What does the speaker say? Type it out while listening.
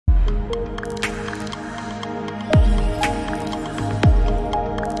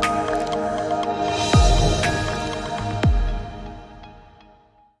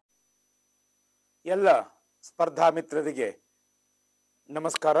ಎಲ್ಲ ಸ್ಪರ್ಧಾ ಮಿತ್ರರಿಗೆ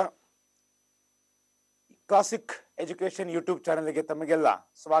ನಮಸ್ಕಾರ. ಕ್ಲಾಸಿಕ್ ಎಜುಕೇಶನ್ ಯೂಟ್ಯೂಬ್ ಚಾನೆಲ್ಗೆ ತಮಗೆಲ್ಲ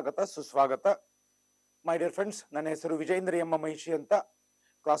ಸ್ವಾಗತ ಸುಸ್ವಾಗತ. ಮೈ ಡಿಯರ್ ಫ್ರೆಂಡ್ಸ್, ನನ್ನ ಹೆಸರು ವಿಜಯೇಂದ್ರ ಮಹಿಷಿ ಅಂತ.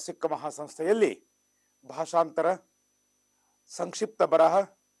 ಕ್ಲಾಸಿಕ್ ಮಹಾಸಂಸ್ಥೆಯಲ್ಲಿ ಭಾಷಾಂತರ, ಸಂಕ್ಷಿಪ್ತ ಬರಹ,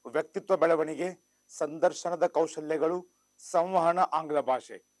 ವ್ಯಕ್ತಿತ್ವ ಬೆಳವಣಿಗೆ, ಸಂದರ್ಶನದ ಕೌಶಲ್ಯಗಳು, ಸಂವಹನ ಆಂಗ್ಲ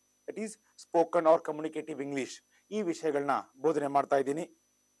ಭಾಷೆ, it is spoken R communicative English, ಈ ವಿಷಯಗಳನ್ನ ಬೋಧನೆ ಮಾಡ್ತಾ ಇದ್ದೀನಿ.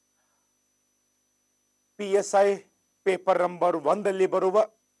 PSI ಪೇಪರ್ ನಂಬರ್ 1 ಬರುವ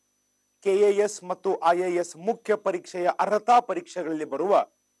KAS ಮತ್ತು IAS ಮುಖ್ಯ ಪರೀಕ್ಷೆಯ ಅರ್ಹತಾ ಪರೀಕ್ಷೆಗಳಲ್ಲಿ ಬರುವ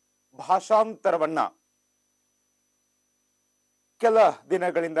ಭಾಷಾಂತರವನ್ನ ಕೆಲ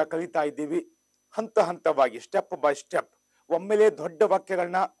ದಿನಗಳಿಂದ ಕಲಿತಾ ಇದ್ದೀವಿ. ಹಂತ ಹಂತವಾಗಿ, ಸ್ಟೆಪ್ ಬೈ ಸ್ಟೆಪ್, ಒಮ್ಮೆಲೆ ದೊಡ್ಡ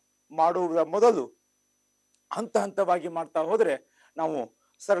ವಾಕ್ಯಗಳನ್ನ ಮಾಡುವುದರ ಮೊದಲು ಹಂತ ಹಂತವಾಗಿ ಮಾಡ್ತಾ ಹೋದ್ರೆ ನಾವು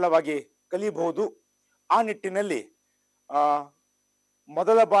ಸರಳವಾಗಿ ಕಲಿಬಹುದು. ಆ ನಿಟ್ಟಿನಲ್ಲಿ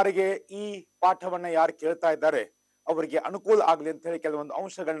ಮೊದಲ ಬಾರಿಗೆ ಈ ಪಾಠವನ್ನ ಯಾರು ಕೇಳ್ತಾ ಇದ್ದಾರೆ ಅವರಿಗೆ ಅನುಕೂಲ ಆಗ್ಲಿ ಅಂತ ಹೇಳಿ ಕೆಲವೊಂದು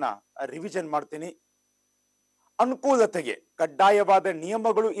ಅಂಶಗಳನ್ನ ರಿವಿಷನ್ ಮಾಡ್ತೀನಿ. ಅನುಕೂಲತೆಗೆ ಕಡ್ಡಾಯವಾದ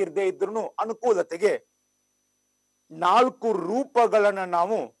ನಿಯಮಗಳು ಇರದೇ ಇದ್ರೂ ಅನುಕೂಲತೆಗೆ 4 ರೂಪಗಳನ್ನ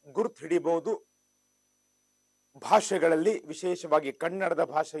ನಾವು ಗುರುತು ಹಿಡಿಬಹುದು ಭಾಷೆಗಳಲ್ಲಿ, ವಿಶೇಷವಾಗಿ ಕನ್ನಡದ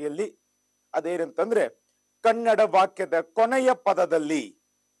ಭಾಷೆಯಲ್ಲಿ. ಅದೇನಂತಂದ್ರೆ, ಕನ್ನಡ ವಾಕ್ಯದ ಕೊನೆಯ ಪದದಲ್ಲಿ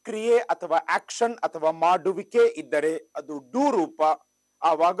ಕ್ರಿಯೆ ಅಥವಾ ಆಕ್ಷನ್ ಅಥವಾ ಮಾಡುವಿಕೆ ಇದ್ದರೆ ಅದು ಡೂ ರೂಪ.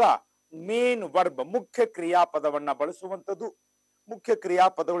 ಆವಾಗ ಮೇನ್ ವರ್ಬ್, ಮುಖ್ಯ ಕ್ರಿಯಾಪದವನ್ನ ಬಳಸುವಂಥದ್ದು. ಮುಖ್ಯ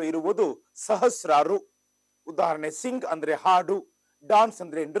ಕ್ರಿಯಾಪದಗಳು ಇರುವುದು ಸಹಸ್ರಾರು. ಉದಾಹರಣೆ, ಸಿಂಗ್ ಅಂದ್ರೆ ಹಾಡು, ಡಾನ್ಸ್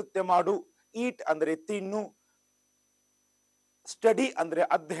ಅಂದ್ರೆ ನೃತ್ಯ ಮಾಡು, ಈಟ್ ಅಂದ್ರೆ ತಿನ್ನು, ಸ್ಟಡಿ ಅಂದ್ರೆ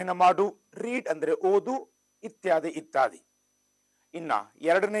ಅಧ್ಯಯನ ಮಾಡು, ರೀಡ್ ಅಂದ್ರೆ ಓದು, ಇತ್ಯಾದಿ ಇತ್ಯಾದಿ. ಇನ್ನ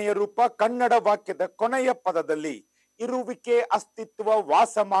ಎರಡನೆಯ ರೂಪ, ಕನ್ನಡ ವಾಕ್ಯದ ಕೊನೆಯ ಪದದಲ್ಲಿ ಇರುವಿಕೆ, ಅಸ್ತಿತ್ವ,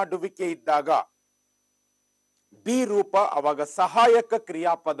 ವಾಸ ಮಾಡುವಿಕೆ ಇದ್ದಾಗ ಬಿ ರೂಪ. ಅವಾಗ ಸಹಾಯಕ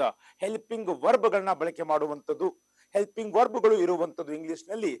ಕ್ರಿಯಾಪದ, ಹೆಲ್ಪಿಂಗ್ ವರ್ಬ್ಗಳನ್ನ ಬಳಕೆ ಮಾಡುವಂಥದ್ದು. ಹೆಲ್ಪಿಂಗ್ ವರ್ಬ್ಗಳು ಇರುವಂಥದ್ದು ಇಂಗ್ಲಿಷ್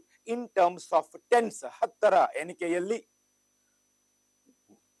ನಲ್ಲಿ in terms of tense, 10ರ ಎಣಿಕೆಯಲ್ಲಿ.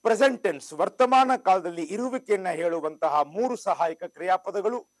 Present tense, ವರ್ತಮಾನ ಕಾಲದಲ್ಲಿ ಇರುವಿಕೆಯನ್ನ ಹೇಳುವಂತಹ 3 ಸಹಾಯಕ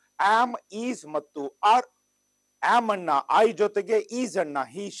ಕ್ರಿಯಾಪದಗಳು ಆಮ್, ಈಸ್ ಮತ್ತು ಆರ್. ಆಮ್ ಅನ್ನ ಐ ಜೊತೆಗೆ, ಈಸ್ ಅನ್ನ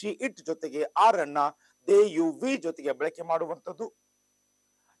ಹಿ ಶಿ ಇಟ್ ಜೊತೆಗೆ, ಆರ್ ಅನ್ನ ದೇ ಯು ವಿ ಜೊತೆಗೆ ಬಳಕೆ ಮಾಡುವಂಥದ್ದು.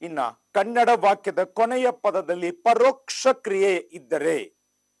 ಇನ್ನ ಕನ್ನಡ ವಾಕ್ಯದ ಕೊನೆಯ ಪದದಲ್ಲಿ ಪರೋಕ್ಷ ಕ್ರಿಯೆ ಇದ್ದರೆ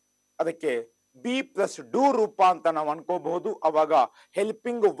ಅದಕ್ಕೆ ಬಿ ಪ್ಲಸ್ ಡೂ ರೂಪ ಅಂತ ನಾವು ಅನ್ಕೋಬಹುದು. ಅವಾಗ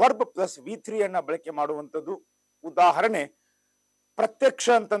ಹೆಲ್ಪಿಂಗ್ ವರ್ಬ್ ಪ್ಲಸ್ V3 ಅನ್ನ ಬಳಕೆ ಮಾಡುವಂಥದ್ದು. ಉದಾಹರಣೆ, ಪ್ರತ್ಯಕ್ಷ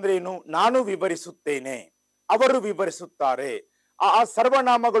ಅಂತಂದ್ರೆ ಏನು? ನಾನು ವಿವರಿಸುತ್ತೇನೆ, ಅವರು ವಿವರಿಸುತ್ತಾರೆ. ಆ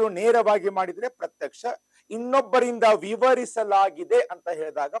ಸರ್ವನಾಮಗಳು ನೇರವಾಗಿ ಮಾಡಿದ್ರೆ ಪ್ರತ್ಯಕ್ಷ, ಇನ್ನೊಬ್ಬರಿಂದ ವಿವರಿಸಲಾಗಿದೆ ಅಂತ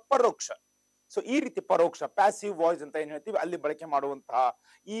ಹೇಳಿದಾಗ ಪರೋಕ್ಷ. ಸೊ ಈ ರೀತಿ ಪರೋಕ್ಷ, ಪ್ಯಾಸಿವ್ ವಾಯ್ಸ್ ಅಂತ ಏನ್ ಹೇಳ್ತೀವಿ, ಅಲ್ಲಿ ಬಳಕೆ ಮಾಡುವಂತಹ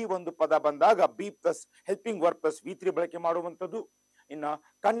ಈ ಒಂದು ಪದ ಬಂದಾಗ B plus helping verb plus V3 ಬಳಕೆ ಮಾಡುವಂಥದ್ದು. ಇನ್ನ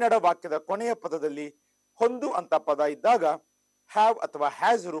ಕನ್ನಡ ವಾಕ್ಯದ ಕೊನೆಯ ಪದದಲ್ಲಿ ಹೊಂದು ಅಂತ ಪದ ಇದ್ದಾಗ ಹ್ಯಾವ್ ಅಥವಾ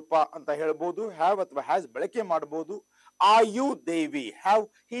ಹ್ಯಾಸ್ ರೂಪ ಅಂತ ಹೇಳ್ಬೋದು. ಹ್ಯಾವ್ ಅಥವಾ ಹ್ಯಾಸ್ ಬಳಕೆ ಮಾಡಬಹುದು. ಆ you Devi, have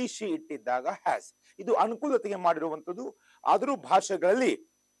he she ಇಟ್ಟಿದ್ದಾಗ has. ಇದು ಅನುಕೂಲತೆಗೆ ಮಾಡಿರುವಂಥದ್ದು. ಆದರೂ ಭಾಷೆಗಳಲ್ಲಿ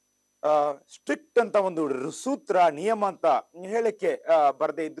ಸ್ಟ್ರಿಕ್ಟ್ ಅಂತ ಒಂದು ಸೂತ್ರ, ನಿಯಮ ಅಂತ ಹೇಳಕ್ಕೆ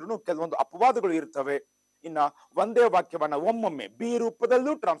ಬರದೇ ಇದ್ರು ಕೆಲವೊಂದು ಅಪವಾದಗಳು ಇರ್ತವೆ. ಇನ್ನ ಒಂದೇ ವಾಕ್ಯವನ್ನ ಒಮ್ಮೊಮ್ಮೆ ಬಿ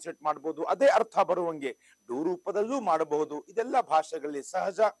ರೂಪದಲ್ಲೂ ಟ್ರಾನ್ಸ್ಲೇಟ್ ಮಾಡಬಹುದು, ಅದೇ ಅರ್ಥ ಬರುವಂಗೆ ಡೂ ರೂಪದಲ್ಲೂ ಮಾಡಬಹುದು. ಇದೆಲ್ಲ ಭಾಷೆಗಳಲ್ಲಿ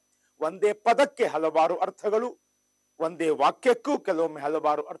ಸಹಜ. ಒಂದೇ ಪದಕ್ಕೆ ಹಲವಾರು ಅರ್ಥಗಳು, ಒಂದೇ ವಾಕ್ಯಕ್ಕೂ ಕೆಲವೊಮ್ಮೆ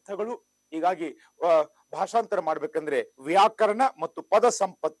ಹಲವಾರು ಅರ್ಥಗಳು. ಹೀಗಾಗಿ ಭಾಷಾಂತರ ಮಾಡ್ಬೇಕಂದ್ರೆ ವ್ಯಾಕರಣ ಮತ್ತು ಪದ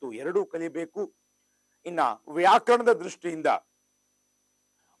ಸಂಪತ್ತು ಎರಡೂ ಕಲಿಬೇಕು. ಇನ್ನ ವ್ಯಾಕರಣದ ದೃಷ್ಟಿಯಿಂದ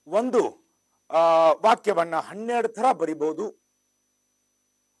ಒಂದು ವಾಕ್ಯವನ್ನ 12 ತರ ಬರಿಬಹುದು.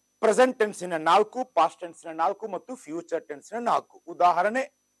 ಪ್ರೆಸೆಂಟ್ ಟೆನ್ಸಿನ 4, ಪಾಸ್ಟ್ ಟೆನ್ಸಿನ 4 ಮತ್ತು ಫ್ಯೂಚರ್ ಟೆನ್ಸಿನ 4. ಉದಾಹರಣೆ,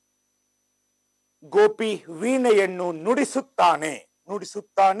 Gopi ವೀಣೆಯನ್ನು ನುಡಿಸುತ್ತಾನೆ.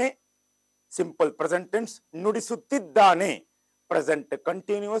 ನುಡಿಸುತ್ತಾನೆ simple present tense. ನುಡಿಸುತ್ತಿದ್ದಾನೆ present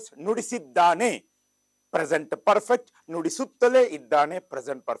continuous. ನುಡಿಸಿದ್ದಾನೆ present perfect. ನುಡಿಸುತ್ತಲೇ ಇದ್ದಾನೆ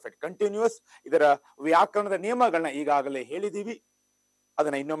ಪ್ರೆಸೆಂಟ್ ಪರ್ಫೆಕ್ಟ್ ಕಂಟಿನ್ಯೂಸ್. ಇದರ ವ್ಯಾಕರಣದ ನಿಯಮಗಳನ್ನ ಈಗಾಗಲೇ ಹೇಳಿದೀವಿ,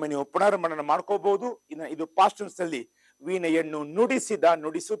 ಅದನ್ನ ಇನ್ನೊಮ್ಮೆ ನೀವು ಪುನರ್ಮನನ ಮಾಡ್ಕೋಬಹುದು. ಇನ್ನು ಇದು ಪಾಸ್ಟ್ ಟೆನ್ಸ್ ಅಲ್ಲಿ ವೀಣೆಯನ್ನು ನುಡಿಸಿದ,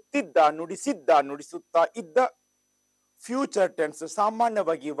 ನುಡಿಸುತ್ತಿದ್ದ, ನುಡಿಸಿದ್ದ, ನುಡಿಸುತ್ತಾ ಇದ್ದ. ಫ್ಯೂಚರ್ ಟೆನ್ಸ್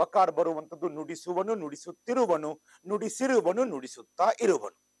ಸಾಮಾನ್ಯವಾಗಿ ವಕಾರ ಬರುವಂತದ್ದು. ನುಡಿಸುವನು, ನುಡಿಸುತ್ತಿರುವನು, ನುಡಿಸಿರುವನು, ನುಡಿಸುತ್ತಾ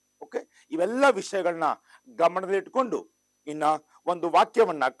ಇರುವನು. ಓಕೆ, ಇವೆಲ್ಲ ವಿಷಯಗಳನ್ನ ಗಮನದಲ್ಲಿಟ್ಕೊಂಡು ಇನ್ನ ಒಂದು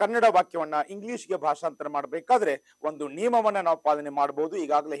ವಾಕ್ಯವನ್ನ, ಕನ್ನಡ ವಾಕ್ಯವನ್ನ ಇಂಗ್ಲಿಷ್ಗೆ ಭಾಷಾಂತರ ಮಾಡಬೇಕಾದ್ರೆ ಒಂದು ನಿಯಮವನ್ನ ನಾವು ಪಾಲನೆ ಮಾಡಬಹುದು.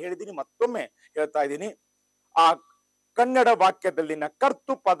 ಈಗಾಗಲೇ ಹೇಳಿದೀನಿ, ಮತ್ತೊಮ್ಮೆ ಹೇಳ್ತಾ ಇದ್ದೀನಿ. ಆ ಕನ್ನಡ ವಾಕ್ಯದಲ್ಲಿನ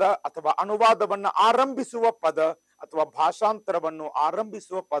ಕರ್ತು ಪದ ಅಥವಾ ಅನುವಾದವನ್ನ ಆರಂಭಿಸುವ ಪದ ಅಥವಾ ಭಾಷಾಂತರವನ್ನು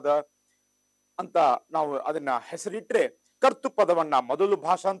ಆರಂಭಿಸುವ ಪದ ಅಂತ ನಾವು ಅದನ್ನ ಹೆಸರಿಟ್ರೆ, ಕರ್ತು ಪದವನ್ನ ಮೊದಲು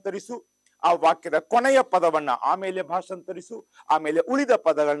ಭಾಷಾಂತರಿಸು, ಆ ವಾಕ್ಯದ ಕೊನೆಯ ಪದವನ್ನ ಆಮೇಲೆ ಭಾಷಾಂತರಿಸು, ಆಮೇಲೆ ಉಳಿದ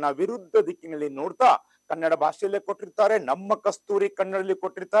ಪದಗಳನ್ನ ವಿರುದ್ಧ ದಿಕ್ಕಿನಲ್ಲಿ ನೋಡ್ತಾ ಕನ್ನಡ ಭಾಷೆಯಲ್ಲೇ ಕೊಟ್ಟಿರ್ತಾರೆ, ನಮ್ಮ ಕಸ್ತೂರಿ ಕನ್ನಡದಲ್ಲಿ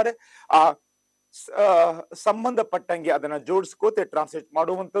ಕೊಟ್ಟಿರ್ತಾರೆ. ಆ ಸಂಬಂಧಪಟ್ಟಂಗೆ ಅದನ್ನ ಜೋಡಿಸ್ಕೋತೆ ಟ್ರಾನ್ಸ್ಲೇಟ್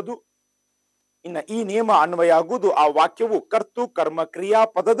ಮಾಡುವಂಥದ್ದು. ಇನ್ನ ಈ ನಿಯಮ ಅನ್ವಯ ಆಗುವುದು ಆ ವಾಕ್ಯವು ಕರ್ತು ಕರ್ಮ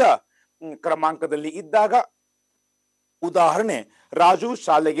ಕ್ರಿಯಾಪದದ ಕ್ರಮಾಂಕದಲ್ಲಿ ಇದ್ದಾಗ. ಉದಾಹರಣೆ, ರಾಜು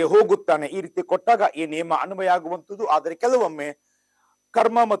ಶಾಲೆಗೆ ಹೋಗುತ್ತಾನೆ, ಈ ರೀತಿ ಕೊಟ್ಟಾಗ ಈ ನಿಯಮ ಅನ್ವಯ ಆಗುವಂಥದ್ದು. ಆದರೆ ಕೆಲವೊಮ್ಮೆ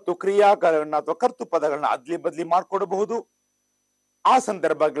ಕರ್ಮ ಮತ್ತು ಕ್ರಿಯಾಗಳನ್ನ ಅಥವಾ ಕರ್ತು ಪದಗಳನ್ನ ಅದ್ಲಿ ಬದ್ಲಿ ಮಾಡ್ಕೊಡಬಹುದು. ಆ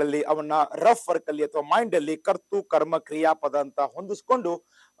ಸಂದರ್ಭಗಳಲ್ಲಿ ಅವನ್ನ ರಫ್ ವರ್ಕ್ ಅಲ್ಲಿ ಅಥವಾ ಮೈಂಡ್ ಅಲ್ಲಿ ಕರ್ತು ಕರ್ಮ ಕ್ರಿಯಾಪದ ಅಂತ ಹೊಂದಿಸ್ಕೊಂಡು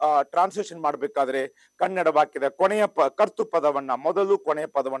ಟ್ರಾನ್ಸ್ಲೇಷನ್ ಮಾಡ್ಬೇಕಾದ್ರೆ ಕನ್ನಡ ವಾಕ್ಯದ ಕೊನೆಯ ಕರ್ತು ಪದವನ್ನ ಮೊದಲು, ಕೊನೆಯ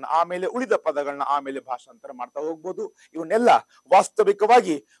ಪದವನ್ನ ಆಮೇಲೆ, ಉಳಿದ ಪದಗಳನ್ನ ಆಮೇಲೆ ಭಾಷಾಂತರ ಮಾಡ್ತಾ ಹೋಗ್ಬೋದು. ಇವನ್ನೆಲ್ಲ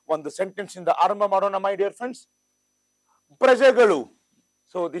ವಾಸ್ತವಿಕವಾಗಿ ಒಂದು ಸೆಂಟೆನ್ಸ್ ಇಂದ ಆರಂಭ ಮಾಡೋಣ ಮೈ ಡಿಯರ್ ಫ್ರೆಂಡ್ಸ್. ಪ್ರಜೆಗಳು.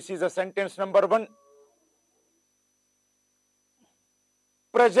 So this is a sentence number 1.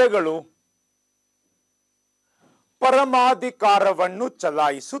 ಪ್ರಜೆಗಳು ಪರಮಾಧಿಕಾರವನ್ನು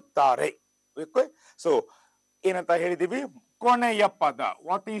ಚಲಾಯಿಸುತ್ತಾರೆ. ಸೊ ಏನಂತ ಹೇಳಿದೀವಿ? ಕೊನೆಯ ಪದ.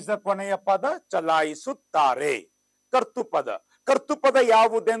 ವಾಟ್ ಈಸ್ ದ ಕೊನೆಯ ಪದ? ಚಲಾಯಿಸುತ್ತಾರೆ. ಕರ್ತುಪದ. ಕರ್ತುಪದ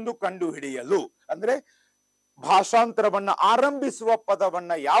ಯಾವುದೆಂದು ಕಂಡು ಹಿಡಿಯಲು, ಅಂದ್ರೆ ಭಾಷಾಂತರವನ್ನ ಆರಂಭಿಸುವ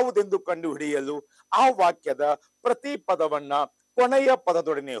ಪದವನ್ನ ಯಾವುದೆಂದು ಕಂಡು ಹಿಡಿಯಲು ಆ ವಾಕ್ಯದ ಪ್ರತಿ ಪದವನ್ನ ಕೊನೆಯ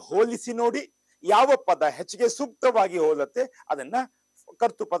ಪದದೊಡನೆ ಹೋಲಿಸಿ ನೋಡಿ. ಯಾವ ಪದ ಹೆಚ್ಚಿಗೆ ಸೂಕ್ತವಾಗಿ ಹೋಲತ್ತೆ ಅದನ್ನ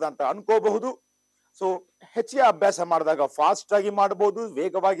ಕರ್ತುಪದ ಅಂತ ಅನ್ಕೋಬಹುದು. ಸೊ ಹೆಚ್ಚಿಗೆ ಅಭ್ಯಾಸ ಮಾಡಿದಾಗ ಫಾಸ್ಟ್ ಆಗಿ ಮಾಡಬಹುದು,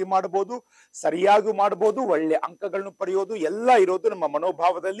 ವೇಗವಾಗಿ ಮಾಡಬಹುದು, ಸರಿಯಾಗಿ ಮಾಡಬಹುದು, ಒಳ್ಳೆ ಅಂಕಗಳನ್ನು ಪಡೆಯೋದು ಎಲ್ಲ ಇರೋದು ನಮ್ಮ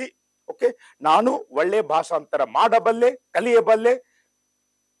ಮನೋಭಾವದಲ್ಲಿ. ಓಕೆ, ನಾನು ಒಳ್ಳೆ ಭಾಷಾಂತರ ಮಾಡಬಲ್ಲೆ, ಕಲಿಯಬಲ್ಲೆ,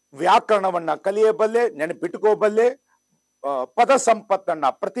 ವ್ಯಾಕರಣವನ್ನ ಕಲಿಯಬಲ್ಲೆ, ನೆನಪಿಟ್ಕೋಬಲ್ಲೆ, ಪದ ಸಂಪತ್ತನ್ನ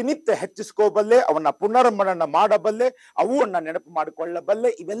ಪ್ರತಿನಿತ್ಯ ಹೆಚ್ಚಿಸ್ಕೋಬಲ್ಲೆ, ಅವನ್ನ ಪುನರ್ಮನನ ಮಾಡಬಲ್ಲೆ, ಅವನ್ನ ನೆನಪು ಮಾಡಿಕೊಳ್ಳಬಲ್ಲೆ.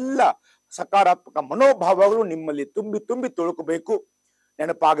 ಇವೆಲ್ಲ ಸಕಾರಾತ್ಮಕ ಮನೋಭಾವಗಳು ನಿಮ್ಮಲ್ಲಿ ತುಂಬಿ ತುಂಬಿ ತುಳುಕಬೇಕು.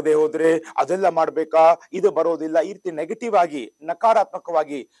 ನೆನಪಾಗದೆ ಹೋದ್ರೆ ಅದೆಲ್ಲ ಮಾಡ್ಬೇಕಾ, ಇದು ಬರೋದಿಲ್ಲ, ಈ ರೀತಿ ನೆಗೆಟಿವ್ ಆಗಿ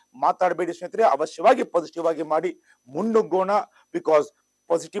ನಕಾರಾತ್ಮಕವಾಗಿ ಮಾತಾಡಬೇಡಿ ಸ್ನೇಹಿತರೆ. ಅವಶ್ಯವಾಗಿ ಪಾಸಿಟಿವ್ ಆಗಿ ಮಾಡಿ ಮುನ್ನುಗ್ಗೋಣ. Because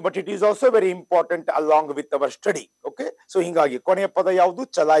positivity is also very important along with our study. Okay, so ಹಿಂಗಾಗಿ ಕೊನೆಯ ಪದ ಯಾವುದು?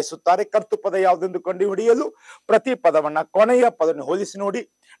 ಚಲಾಯಿಸುತ್ತಾರೆ. ಕರ್ತು ಪದ ಯಾವುದೆಂದು ಕಂಡು ಹಿಡಿಯಲು ಪ್ರತಿ ಪದವನ್ನ ಕೊನೆಯ ಪದವನ್ನು ಹೋಲಿಸಿ ನೋಡಿ.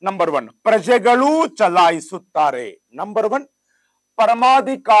 ನಂಬರ್ 1 ಪ್ರಜೆಗಳು ಚಲಾಯಿಸುತ್ತಾರೆ. ನಂಬರ್ 1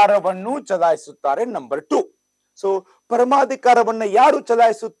 ಪರಮಾಧಿಕಾರವನ್ನು ಚಲಾಯಿಸುತ್ತಾರೆ. ನಂಬರ್ 2 ಸೊ ಪರಮಾಧಿಕಾರವನ್ನ ಯಾರು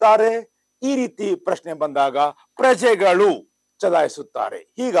ಚಲಾಯಿಸುತ್ತಾರೆ? ಈ ರೀತಿ ಪ್ರಶ್ನೆ ಬಂದಾಗ ಪ್ರಜೆಗಳು ಚಲಾಯಿಸುತ್ತಾರೆ.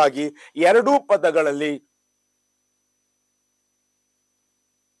 ಹೀಗಾಗಿ ಎರಡೂ ಪದಗಳಲ್ಲಿ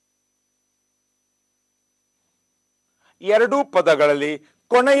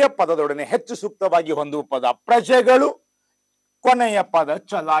ಕೊನೆಯ ಪದದೊಡನೆ ಹೆಚ್ಚು ಸೂಕ್ತವಾಗಿ ಹೊಂದುವ ಪದ ಪ್ರಜೆಗಳು, ಕೊನೆಯ ಪದ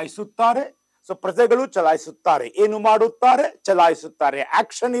ಚಲಾಯಿಸುತ್ತಾರೆ. ಸೊ ಪ್ರಜೆಗಳು ಚಲಾಯಿಸುತ್ತಾರೆ. ಏನು ಮಾಡುತ್ತಾರೆ? ಚಲಾಯಿಸುತ್ತಾರೆ.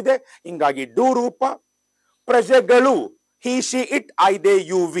 ಆಕ್ಷನ್ ಇದೆ, ಹಿಂಗಾಗಿ ಡೂ ರೂಪ. ಪ್ರಜೆಗಳು ಹಿ, she, it, I, they,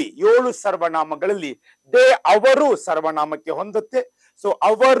 you, V 7 ಸರ್ವನಾಮಗಳಲ್ಲಿ they ಅವರು ಸರ್ವನಾಮಕ್ಕೆ ಹೊಂದುತ್ತೆ. ಸೊ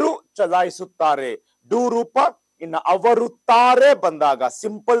ಅವರು ಚಲಾಯಿಸುತ್ತಾರೆ ಡೂ ರೂಪ. ಇನ್ನು ಅವರು ತಾರೆ ಬಂದಾಗ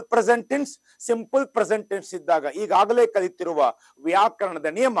simple present tense. Simple present tense ಇದ್ದಾಗ ಈಗಾಗಲೇ ಕಲಿತಿರುವ ವ್ಯಾಕರಣದ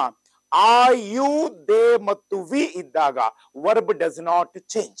ನಿಯಮ ಐ, ಯು, ದೇ ಮತ್ತು ವಿ ಇದ್ದಾಗ ವರ್ಬ್ ಡಸ್ ನಾಟ್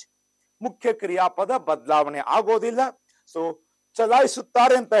ಚೇಂಜ್. ಮುಖ್ಯ ಕ್ರಿಯಾಪದ ಬದಲಾವಣೆ ಆಗೋದಿಲ್ಲ. ಸೊ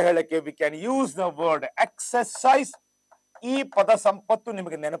ಚಲಾಯಿಸುತ್ತಾರೆ ಅಂತ ಹೇಳಕ್ಕೆ we can use the word exercise. ಈ ಪದ ಸಂಪತ್ತು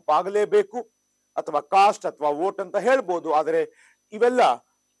ನಿಮಗೆ ನೆನಪಾಗಲೇಬೇಕು. ಅಥವಾ ಕಾಸ್ಟ್ ಅಥವಾ ವೋಟ್ ಅಂತ ಹೇಳ್ಬೋದು. ಆದರೆ ಇವೆಲ್ಲ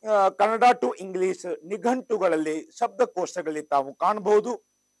ಕನ್ನಡ ಟು ಇಂಗ್ಲಿಷ್ ನಿಘಂಟುಗಳಲ್ಲಿ ಶಬ್ದಕೋಶಗಳಲ್ಲಿ ತಾವು ಕಾಣಬಹುದು.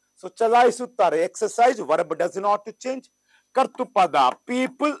 So ಚಲಾಯಿಸುತ್ತಾರೆ exercise, verb does not change. ಕರ್ತುಪದ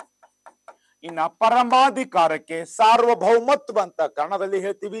people. ಇನ್ನ ಪರಮಾಧಿಕಾರಕ್ಕೆ ಸಾರ್ವಭೌಮತ್ವ ಅಂತ ಕನ್ನಡದಲ್ಲಿ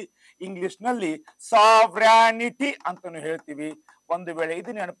ಹೇಳ್ತೀವಿ, ಇಂಗ್ಲಿಷ್ ನಲ್ಲಿ ಸಾವ್ರಾನಿಟಿ ಅಂತಾನು ಹೇಳ್ತೀವಿ. ಒಂದು ವೇಳೆ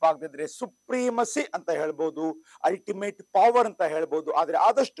ಇದು ನೆನಪಾಗದಿದ್ರೆ ಸುಪ್ರೀಮಸಿ ಅಂತ ಹೇಳ್ಬೋದು, ಅಲ್ಟಿಮೇಟ್ ಪವರ್ ಅಂತ ಹೇಳ್ಬೋದು. ಆದ್ರೆ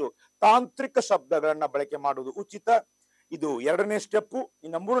ಆದಷ್ಟು ತಾಂತ್ರಿಕ ಶಬ್ದಗಳನ್ನ ಬಳಕೆ ಮಾಡುವುದು ಉಚಿತ. ಇದು 2ನೇ ಸ್ಟೆಪ್.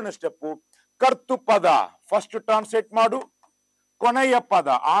 ಇನ್ನು 3ನೇ ಸ್ಟೆಪ್ ಕರ್ತುಪದ ಫಸ್ಟ್ ಟ್ರಾನ್ಸ್ಲೇಟ್ ಮಾಡು, ಕೊನೆಯ ಪದ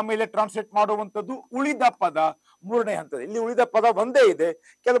ಆಮೇಲೆ ಟ್ರಾನ್ಸ್ಲೇಟ್ ಮಾಡುವಂಥದ್ದು, ಉಳಿದ ಪದ 3ನೇ ಹಂತದ. ಇಲ್ಲಿ ಉಳಿದ ಪದ ಒಂದೇ ಇದೆ,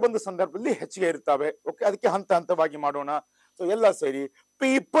 ಕೆಲವೊಂದು ಸಂದರ್ಭದಲ್ಲಿ ಹೆಚ್ಚಿಗೆ ಇರ್ತವೆ. ಓಕೆ, ಅದಕ್ಕೆ ಹಂತ ಹಂತವಾಗಿ ಮಾಡೋಣ. ಸೊ ಎಲ್ಲ ಸೇರಿ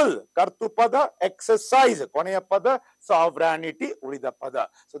ಪೀಪಲ್ ಕರ್ತುಪದ, ಎಕ್ಸರ್ಸೈಸ್ ಕೊನೆಯ ಪದ, ಸಾವ್ರಾನಿಟಿ ಉಳಿದ ಪದ.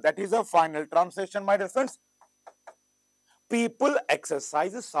 So that is a final translation my dear friends. People,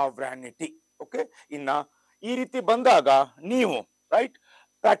 exercise, ಸಾವ್ರಾನಿಟಿ. Okay, ಇನ್ನ ಈ ರೀತಿ ಬಂದಾಗ ನೀವು ರೈಟ್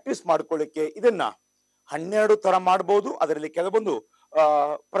ಪ್ರಾಕ್ಟೀಸ್ ಮಾಡ್ಕೊಳ್ಳಿಕ್ಕೆ ಇದನ್ನ 12 ತರ ಮಾಡಬಹುದು. ಅದರಲ್ಲಿ ಕೆಲವೊಂದು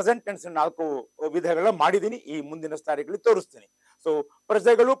ಪ್ರೆಸೆಂಟ್ ಟೆನ್ಸ್ 4 ವಿಧಗಳನ್ನ ಮಾಡಿದೀನಿ, ಈ ಮುಂದಿನ ಸಾರಿಗಳಲ್ಲಿ ತೋರಿಸ್ತೀನಿ. ಸೊ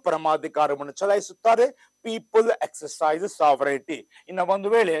ಪ್ರಜೆಗಳು ಪರಮಾಧಿಕಾರವನ್ನು ಚಲಾಯಿಸುತ್ತಾರೆ, ಪೀಪಲ್ ಎಕ್ಸರ್ಸೈಸ್ ಸಾವರೈಟಿ. ಇನ್ನ ಒಂದು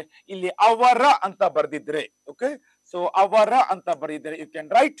ವೇಳೆ ಇಲ್ಲಿ ಅವರ ಅಂತ ಬರೆದಿದ್ರೆ, ಓಕೆ, ಸೊ ಅವರ ಅಂತ ಬರೆದಿದ್ರೆ you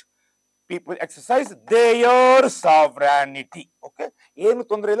can write people exercise there ಸಾವರಾನಿಟಿ. Okay, ಏನು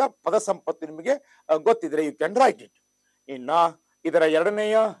ತೊಂದರೆ ಇಲ್ಲ, ಪದ ಸಂಪತ್ತು ನಿಮಗೆ ಗೊತ್ತಿದ್ರೆ ಯು ಕ್ಯಾನ್ ರೈಟ್ ಇಟ್. ಇನ್ನ ಇದರ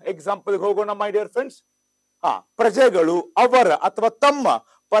ಎರಡನೆಯ ಎಕ್ಸಾಂಪಲ್ ಹೋಗೋಣ ಮೈ ಡಿಯರ್ ಫ್ರೆಂಡ್ಸ್. ಪ್ರಜೆಗಳು ಅವರ ಅಥವಾ ತಮ್ಮ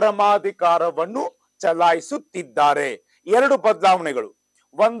ಪರಮಾಧಿಕಾರವನ್ನು ಚಲಾಯಿಸುತ್ತಿದ್ದಾರೆ. ಎರಡು ಬದಲಾವಣೆಗಳು,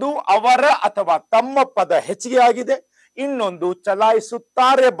 ಒಂದು ಅವರ ಅಥವಾ ತಮ್ಮ ಪದ ಹೆಚ್ಚಿಗೆ ಆಗಿದೆ, ಇನ್ನೊಂದು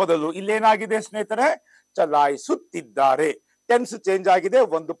ಚಲಾಯಿಸುತ್ತಾರೆ ಬದಲು ಇಲ್ಲೇನಾಗಿದೆ ಸ್ನೇಹಿತರೆ, ಚಲಾಯಿಸುತ್ತಿದ್ದಾರೆ. ಟೆನ್ಸ್ ಚೇಂಜ್ ಆಗಿದೆ,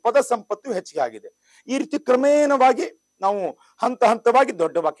 ಒಂದು ಪದ ಸಂಪತ್ತು ಹೆಚ್ಚಿಗೆ ಆಗಿದೆ. ಈ ರೀತಿ ಕ್ರಮೇಣವಾಗಿ ನಾವು ಹಂತ ಹಂತವಾಗಿ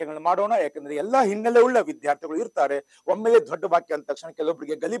ದೊಡ್ಡ ವಾಕ್ಯಗಳನ್ನು ಮಾಡೋಣ. ಯಾಕಂದ್ರೆ ಎಲ್ಲಾ ಹಿನ್ನೆಲೆ ಉಳ್ಳ ವಿದ್ಯಾರ್ಥಿಗಳು ಇರ್ತಾರೆ. ಒಮ್ಮೆಲೆ ದೊಡ್ಡ ವಾಕ್ಯ ಅಂದ ತಕ್ಷಣ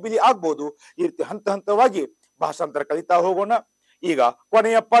ಕೆಲವೊಬ್ಬರಿಗೆ ಗಲಿಬಿಲಿ ಆಗ್ಬೋದು. ಈ ರೀತಿ ಹಂತ ಹಂತವಾಗಿ ಭಾಷಾಂತರ ಕಲಿತಾ ಹೋಗೋಣ. ಈಗ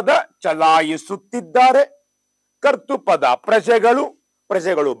ಕೊನೆಯ ಪದ ಚಲಾಯಿಸುತ್ತಿದ್ದಾರೆ. ಕರ್ತು ಪದ ಪ್ರಜೆಗಳು.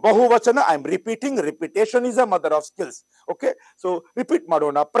 ಪ್ರಜೆಗಳು ಬಹುವಚನ. I am repeating, repetition is a mother of skills. Okay, so repeat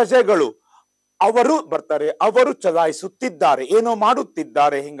ಮಾಡೋಣ. ಪ್ರಜೆಗಳು ಅವರು ಬರ್ತಾರೆ, ಅವರು ಚಲಾಯಿಸುತ್ತಿದ್ದಾರೆ, ಏನೋ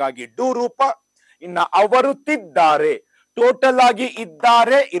ಮಾಡುತ್ತಿದ್ದಾರೆ, ಹಿಂಗಾಗಿ ಡೂ ರೂಪ. ಇನ್ನ ಅವರು ತಿದ್ದಾರೆ, ಟೋಟಲ್ ಆಗಿ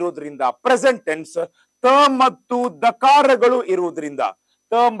ಇದ್ದಾರೆ ಇರೋದ್ರಿಂದ ಪ್ರೆಸೆಂಟ್ ಟೆನ್ಸ್. ತ ಮತ್ತು ದಕಾರಗಳು ಇರುವುದರಿಂದ,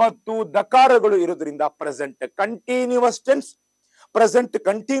 ತ ಮತ್ತು ದಕಾರಗಳು ಇರೋದ್ರಿಂದ present continuous tense. Present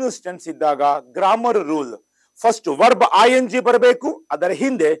continuous tense ಇದ್ದಾಗ grammar rule, first verb ING ಬರಬೇಕು, ಅದರ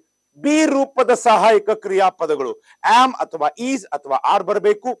ಹಿಂದೆ ಬಿ ರೂಪದ ಸಹಾಯಕ ಕ್ರಿಯಾಪದಗಳು ಆಮ್ ಅಥವಾ ಈಸ್ ಅಥವಾ ಆರ್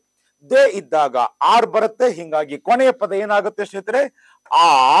ಬರಬೇಕು. ದೇ ಇದ್ದಾಗ ಆರ್ ಬರುತ್ತೆ, ಹಿಂಗಾಗಿ ಕೊನೆಯ ಪದ ಏನಾಗುತ್ತೆ ಸ್ನೇಹಿತರೆ,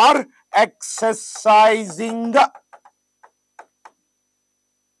 R ಎಕ್ಸರ್ಸೈಸಿಂಗ್.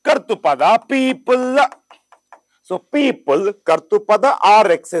 ಕರ್ತುಪದ people. So people ಕರ್ತುಪದ,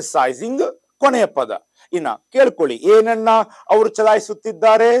 R ಎಕ್ಸರ್ಸೈಸಿಂಗ್ ಕೊನೆಯ ಪದ. ಇನ್ನ ಕೇಳ್ಕೊಳ್ಳಿ, ಏನನ್ನ ಅವರು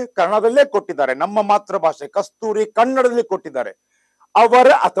ಚಲಾಯಿಸುತ್ತಿದ್ದಾರೆ, ಕನ್ನಡದಲ್ಲೇ ಕೊಟ್ಟಿದ್ದಾರೆ, ನಮ್ಮ ಮಾತೃಭಾಷೆ ಕಸ್ತೂರಿ ಕನ್ನಡದಲ್ಲಿ ಕೊಟ್ಟಿದ್ದಾರೆ.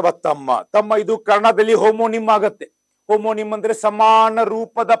 ಅವರ ಅಥವಾ ತಮ್ಮ. ತಮ್ಮ ಇದು ಕನ್ನಡದಲ್ಲಿ ಹೋಮೋನಿಮ್ ಆಗತ್ತೆ. ಹೋಮೋನಿಮ್ ಅಂದ್ರೆ ಸಮಾನ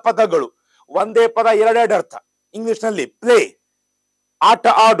ರೂಪದ ಪದಗಳು, ಒಂದೇ ಪದ ಎರಡೆರಡು ಅರ್ಥ. ಇಂಗ್ಲಿಷ್ ನಲ್ಲಿ ಪ್ಲೇ, ಆಟ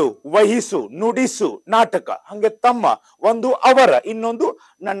ಆಡು, ವಹಿಸು, ನುಡಿಸು, ನಾಟಕ. ಹಂಗೆ ತಮ್ಮ ಒಂದು ಅವರ, ಇನ್ನೊಂದು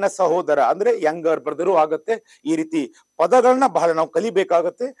ನನ್ನ ಸಹೋದರ ಅಂದ್ರೆ ಯಂಗರ್ ಬ್ರದರು ಆಗತ್ತೆ. ಈ ರೀತಿ ಪದಗಳನ್ನ ಬಹಳ ನಾವು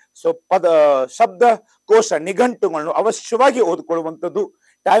ಕಲಿಬೇಕಾಗತ್ತೆ. ಸೊ ಪದ ಶಬ್ದ ಕೋಶ ನಿಘಂಟುಗಳನ್ನು ಅವಶ್ಯವಾಗಿ ಓದ್ಕೊಳ್ಳುವಂಥದ್ದು.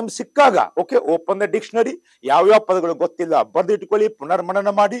 ಟೈಮ್ ಸಿಕ್ಕಾಗ ಓಕೆ, ಓಪನ್ ದ ಡಿಕ್ಷನರಿ, ಯಾವ್ಯಾವ ಪದಗಳು ಗೊತ್ತಿಲ್ಲ ಬರ್ದಿಟ್ಕೊಳ್ಳಿ,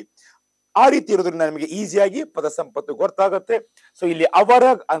 ಪುನರ್ಮನನ ಮಾಡಿ. ಆ ರೀತಿ ಇರೋದ್ರಿಂದ ನಮಗೆ ಈಸಿಯಾಗಿ ಪದ ಸಂಪತ್ತು ಗೊತ್ತಾಗತ್ತೆ. ಸೊ ಇಲ್ಲಿ ಅವರ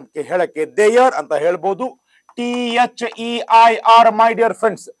ಅಂತ ಹೇಳಕ್ಕೆ ದೇಯರ್ ಅಂತ ಹೇಳ್ಬೋದು. THEIR my dear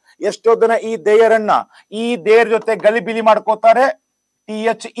friends. ಎಷ್ಟೋ ಜನ ಈ ದೇಯರನ್ನ ಈ ದೇರ್ ಜೊತೆ ಗಲಿಬಿಲಿ ಮಾಡ್ಕೋತಾರೆ.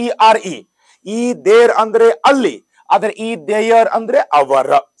 THERE, ಈ ದೇರ್ ಅಂದ್ರೆ ಅಲ್ಲಿ, ಆದ್ರೆ ಈ ದೇಯರ್ ಅಂದ್ರೆ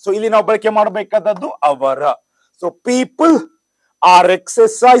ಅವರ. ಸೊ ಇಲ್ಲಿ ನಾವು ಬಳಕೆ ಮಾಡಬೇಕಾದದ್ದು ಅವರ. ಸೊ ಪೀಪಲ್ ಆರ್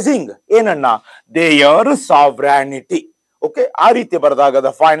ಎಕ್ಸರ್ಸೈಸಿಂಗ್ ಏನನ್ನ, ದೇಯರ್ ಸಾವರಾನಿಟಿ. ಓಕೆ, ಆ ರೀತಿ ಬರೆದಾಗ the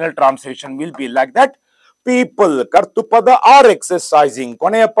final translation will be like that. People ಕರ್ತು ಪದ, ಆರ್ ಎಕ್ಸರ್ಸೈಸಿಂಗ್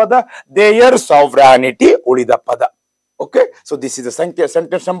ಕೊನೆಯ ಪದ, ದೇಯರ್ ಸಾವರಾನಿಟಿ ಉಳಿದ ಪದ. Okay, so this is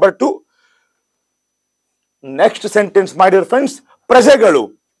sentence number 2. Next sentence my dear friends, ಪ್ರಜೆಗಳು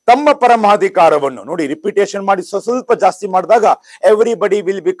ತಮ್ಮ ಪರಮಾಧಿಕಾರವನ್ನು ನೋಡಿ, ರಿಪಿಟೇಷನ್ ಮಾಡಿ ಸ್ವಲ್ಪ ಜಾಸ್ತಿ ಮಾಡಿದಾಗ ಎವ್ರಿಬಡಿ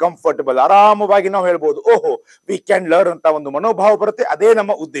ವಿಲ್ ಬಿ ಕಂಫರ್ಟಬಲ್. ಆರಾಮವಾಗಿ ನಾವು ಹೇಳ್ಬೋದು, ಓಹೋ ವಿ ಕ್ಯಾನ್ ಲರ್ನ್ ಅಂತ ಒಂದು ಮನೋಭಾವ ಬರುತ್ತೆ. ಅದೇ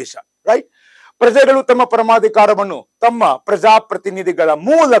ನಮ್ಮ ಉದ್ದೇಶ, ರೈಟ್? ಪ್ರಜೆಗಳು ತಮ್ಮ ಪರಮಾಧಿಕಾರವನ್ನು ತಮ್ಮ ಪ್ರಜಾಪ್ರತಿನಿಧಿಗಳ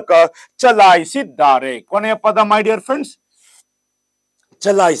ಮೂಲಕ ಚಲಾಯಿಸಿದ್ದಾರೆ. ಕೊನೆಯ ಪದ ಮೈ ಡಿಯರ್ ಫ್ರೆಂಡ್ಸ್,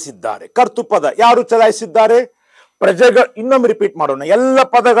 ಚಲಾಯಿಸಿದ್ದಾರೆ. ಕರ್ತು ಪದ, ಯಾರು ಚಲಾಯಿಸಿದ್ದಾರೆ? ಪ್ರಜೆಗಳು. ಇನ್ನೊಮ್ಮೆ ರಿಪೀಟ್ ಮಾಡೋಣ, ಎಲ್ಲ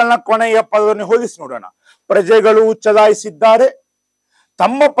ಪದಗಳನ್ನ ಕೊನೆಯ ಪದವನ್ನು ಹೋಲಿಸಿ ನೋಡೋಣ. ಪ್ರಜೆಗಳು ಚಲಾಯಿಸಿದ್ದಾರೆ,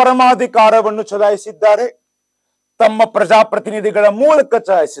 ತಮ್ಮ ಪರಮಾಧಿಕಾರವನ್ನು ಚಲಾಯಿಸಿದ್ದಾರೆ, ತಮ್ಮ ಪ್ರಜಾಪ್ರತಿನಿಧಿಗಳ ಮೂಲಕ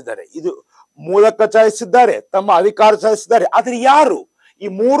ಚಲಾಯಿಸಿದ್ದಾರೆ. ಇದು ಮೂಲಕ ಚಲಾಯಿಸಿದ್ದಾರೆ, ತಮ್ಮ ಅಧಿಕಾರ ಚಲಾಯಿಸಿದ್ದಾರೆ. ಆದ್ರೆ ಯಾರು? ಈ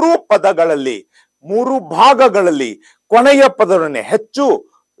ಮೂರು ಪದಗಳಲ್ಲಿ, ಮೂರು ಭಾಗಗಳಲ್ಲಿ ಕೊನೆಯ ಪದವನ್ನೇ ಹೆಚ್ಚು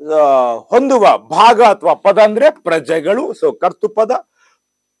ಹೊಂದುವ ಭಾಗ ಅಥವಾ ಪದ ಅಂದ್ರೆ ಪ್ರಜೆಗಳು. ಸೊ ಕರ್ತು ಪದ,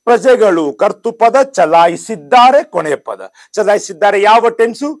 ಪ್ರಜೆಗಳು ಕರ್ತು ಪದ, ಚಲಾಯಿಸಿದ್ದಾರೆ ಕೊನೆಯ ಪದ. ಚಲಾಯಿಸಿದ್ದಾರೆ ಯಾವ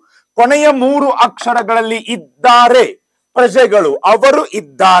ಟೆನ್ಸು? ಕೊನೆಯ ಮೂರು ಅಕ್ಷರಗಳಲ್ಲಿ ಇದ್ದಾರೆ. ಪ್ರಜೆಗಳು ಅವರು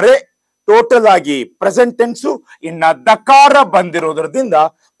ಇದ್ದಾರೆ, ಟೋಟಲ್ ಆಗಿ ಪ್ರೆಸೆಂಟ್ ಟೆನ್ಸು. ಇನ್ನ ದಕಾರ ಬಂದಿರೋದ್ರಿಂದ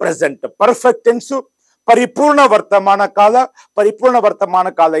ಪ್ರೆಸೆಂಟ್ ಪರ್ಫೆಕ್ಟ್ ಟೆನ್ಸು. ಪರಿಪೂರ್ಣ ವರ್ತಮಾನ ಕಾಲ. ಪರಿಪೂರ್ಣ ವರ್ತಮಾನ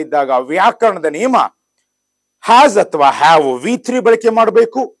ಕಾಲ ಇದ್ದಾಗ ವ್ಯಾಕರಣದ ನಿಯಮ ಹ್ಯಾಸ್ ಅಥವಾ ಹ್ಯಾವ್ V3 ಬಳಕೆ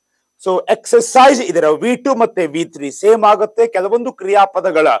ಮಾಡಬೇಕು. ಸೊ ಎಕ್ಸರ್ಸೈಸ್ ಇದರ V2 ಮತ್ತೆ V3 ಸೇಮ್ ಆಗುತ್ತೆ. ಕೆಲವೊಂದು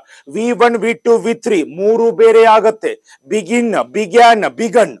ಕ್ರಿಯಾಪದಗಳ V1 V2 V3 ಮೂರು ಬೇರೆ ಆಗತ್ತೆ. Begin, began,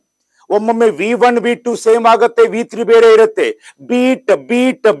 begun. ಒಮ್ಮೊಮ್ಮೆ V1 V2 ಸೇಮ್ ಆಗತ್ತೆ, V3 ಬೇರೆ ಇರುತ್ತೆ. Beet,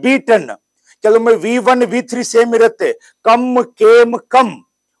 beet, beaten. ಕೆಲವೊಮ್ಮೆ V1 V3 ಸೇಮ್ ಇರುತ್ತೆ. Come, came, come.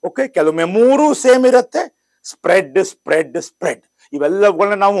 ಓಕೆ, ಕೆಲವೊಮ್ಮೆ ಮೂರು ಸೇಮ್ ಇರುತ್ತೆ. Spread, spread, spread.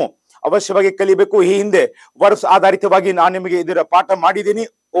 ಇವೆಲ್ಲಗಳನ್ನ ನಾವು ಅವಶ್ಯವಾಗಿ ಕಲಿಬೇಕು. ಈ ಹಿಂದೆ ವರ್ಬ್ಸ್ ಆಧಾರಿತವಾಗಿ ನಾನು ನಿಮಗೆ ಇದರ ಪಾಠ ಮಾಡಿದ್ದೀನಿ.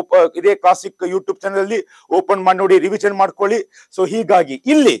 ಇದೇ ಕ್ಲಾಸಿಕ್ ಯೂಟ್ಯೂಬ್ ಚಾನಲ್ ಅಲ್ಲಿ ಓಪನ್ ಮಾಡಿ ನೋಡಿ, ರಿವಿಷನ್ ಮಾಡ್ಕೊಳ್ಳಿ. ಸೊ ಹೀಗಾಗಿ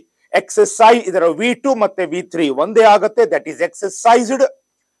ಇಲ್ಲಿ ಎಕ್ಸರ್ಸೈಸ್ ಇದರ V2 ಮತ್ತೆ V3 ಒಂದೇ ಆಗುತ್ತೆ. That is ಎಕ್ಸರ್ಸೈಸ್ಡ್.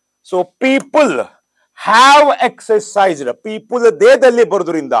 So people have ಎಕ್ಸರ್ಸೈಸ್ಡ್, people ದೇಹದಲ್ಲಿ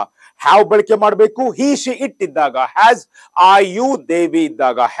ಬರೋದ್ರಿಂದ ಹ್ಯಾವ್ ಬಳಕೆ ಮಾಡಬೇಕು. ಹಿ ಶಿ ಇಟ್ ಇದ್ದಾಗ ಹ್ಯಾಸ್, ಆ ಯು ದೇವಿ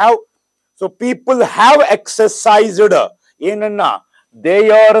ಇದ್ದಾಗ ಹ್ಯಾವ್. ಸೊ ಪೀಪಲ್ ಹ್ಯಾವ್ ಎಕ್ಸರ್ಸೈಸ್ಡ್ ಏನನ್ನ,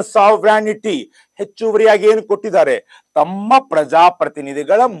 ದೇಯರ್ ಸಾವರ್ಯಾನಿಟಿ, ಹೆಚ್ಚುವರಿಯಾಗಿ ಏನು ಕೊಟ್ಟಿದ್ದಾರೆ, ತಮ್ಮ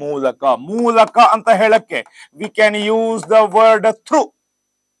ಪ್ರಜಾಪ್ರತಿನಿಧಿಗಳ ಮೂಲಕ. ಮೂಲಕ ಅಂತ ಹೇಳಕ್ಕೆ we can use the word through.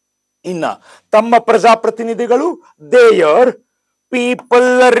 ಇನ್ನ ತಮ್ಮ ಪ್ರಜಾಪ್ರತಿನಿಧಿಗಳು ದೇಯರ್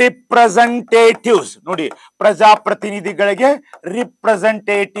ಪೀಪಲ್ ರಿಪ್ರೆಸೆಂಟೇಟಿವ್ಸ್. ನೋಡಿ, ಪ್ರಜಾಪ್ರತಿನಿಧಿಗಳಿಗೆ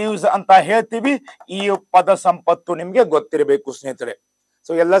ರಿಪ್ರೆಸೆಂಟೇಟಿವ್ಸ್ ಅಂತ ಹೇಳ್ತೀವಿ. ಈ ಪದ ಸಂಪತ್ತು ನಿಮ್ಗೆ ಗೊತ್ತಿರಬೇಕು ಸ್ನೇಹಿತರೆ.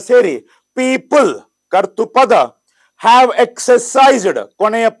 ಸೊ ಎಲ್ಲ ಸೇರಿ ಪೀಪಲ್ ಕರ್ತು ಪದ, ಹ್ಯಾವ್ ಎಕ್ಸರ್ಸೈಸ್ಡ್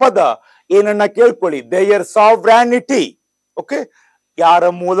ಕೊನೆಯ ಪದ ಏನನ್ನ ಕೇಳ್ಕೊಳ್ಳಿ, ದೇಯರ್ ಸಾವರ್ಯಾನಿಟಿ. ಓಕೆ, ಯಾರ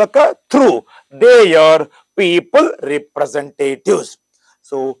ಮೂಲಕ, through there people representatives.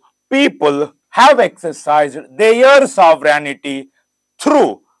 So people have ಎಕ್ಸರ್ಸೈಸ್ಡ್ there ಸಾವರ್ಯಾನಿಟಿ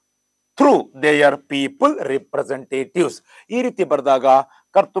through there people representatives. ಈ ರೀತಿ ಬರೆದಾಗ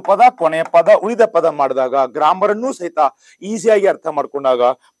ಕರ್ತೃಪದ ಕೊನೆಯ ಪದ ಉಳಿದ ಪದ ಮಾಡಿದಾಗ ಗ್ರಾಮರ್ ಅನ್ನು ಸಹಿತ ಈಸಿಯಾಗಿ ಅರ್ಥ ಮಾಡ್ಕೊಂಡಾಗ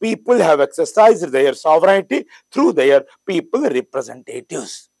people have ಎಕ್ಸರ್ಸೈಸ್ಡ್ there ಸಾವರ್ಯಾನಿಟಿ through there people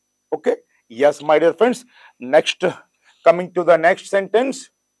representatives. Okay, S my dear friends, next coming to the next sentence.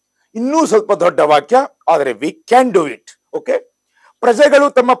 ಇನ್ನೂ ಸ್ವಲ್ಪ ದೊಡ್ಡ ವಾಕ್ಯ, ಆದರೆ we can do it. Okay, ಪ್ರಜೆಗಳು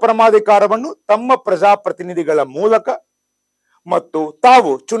ತಮ್ಮ ಪರಮಾಧಿಕಾರವನ್ನು ತಮ್ಮ ಪ್ರಜಾಪ್ರತಿನಿಧಿಗಳ ಮೂಲಕ ಮತ್ತು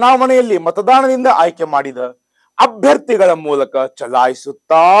ತಾವು ಚುನಾವಣೆಯಲ್ಲಿ ಮತದಾನದಿಂದ ಆಯ್ಕೆ ಮಾಡಿದ ಅಭ್ಯರ್ಥಿಗಳ ಮೂಲಕ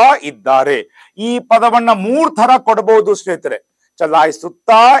ಚಲಾಯಿಸುತ್ತಾ ಇದ್ದಾರೆ. ಈ ಪದವನ್ನ 3 ತರ ಕೊಡಬಹುದು ಸ್ನೇಹಿತರೆ.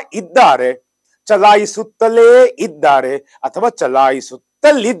 ಚಲಾಯಿಸುತ್ತಾ ಇದ್ದಾರೆ, ಚಲಾಯಿಸುತ್ತಲೇ ಇದ್ದಾರೆ, ಅಥವಾ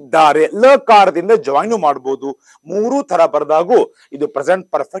ಚಲಾಯಿಸುತ್ತಲಿದ್ದಾರೆ. ಲಕಾರದಿಂದ ಜಾಯಿನ್ ಮಾಡಬಹುದು. 3 ತರ ಬರೆದಾಗೂ ಇದು ಪ್ರೆಸೆಂಟ್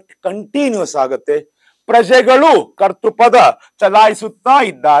ಪರ್ಫೆಕ್ಟ್ ಕಂಟಿನ್ಯೂಸ್ ಆಗುತ್ತೆ. ಪ್ರಜೆಗಳು ಕರ್ತೃಪದ, ಚಲಾಯಿಸುತ್ತಾ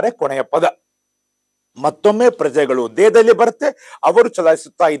ಇದ್ದಾರೆ ಕೊನೆಯ ಪದ. ಮತ್ತೊಮ್ಮೆ ಪ್ರಜೆಗಳು ದೇಹದಲ್ಲಿ ಬರುತ್ತೆ, ಅವರು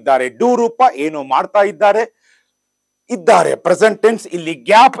ಚಲಾಯಿಸುತ್ತಾ ಇದ್ದಾರೆ. ಡೂ ರೂಪ, ಏನು ಮಾಡ್ತಾ ಇದ್ದಾರೆ, ಇದ್ದಾರೆ ಪ್ರೆಸೆಂಟ್ ಟೆನ್ಸ್. ಇಲ್ಲಿ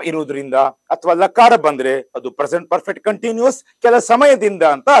ಗ್ಯಾಪ್ ಇರುವುದರಿಂದ ಅಥವಾ ಲಕಾರ ಬಂದ್ರೆ ಅದು ಪ್ರೆಸೆಂಟ್ ಪರ್ಫೆಕ್ಟ್ ಕಂಟಿನ್ಯೂಸ್, ಕೆಲ ಸಮಯದಿಂದ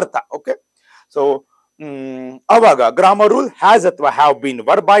ಅಂತ ಅರ್ಥ. ಓಕೆ, ಸೊ ಅವಾಗ ಗ್ರಾಮರ್ ರೂಲ್ ಹ್ಯಾಸ್ ಅಥವಾ ಹ್ಯಾವ್ ಬೀನ್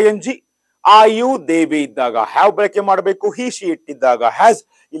ವರ್ಬ್ ING. ಆ ಯು ದೇವಿ ಇದ್ದಾಗ ಹ್ಯಾವ್ ಬಳಕೆ ಮಾಡಬೇಕು. He she ಇಟ್ಟಿದ್ದಾಗ has.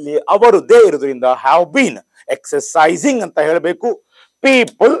 ಇಲ್ಲಿ ಅವರು ದೇ ಇರೋದ್ರಿಂದ ಹ್ಯಾವ್ ಬೀನ್ ಎಕ್ಸರ್ಸೈಸಿಂಗ್ ಅಂತ ಹೇಳಬೇಕು.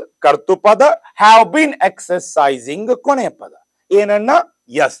 ಪೀಪಲ್ ಕರ್ತೃಪದ, ಹ್ಯಾವ್ ಬೀನ್ ಎಕ್ಸರ್ಸೈಸಿಂಗ್ ಕೊನೆಯ ಪದ ಏನನ್ನ,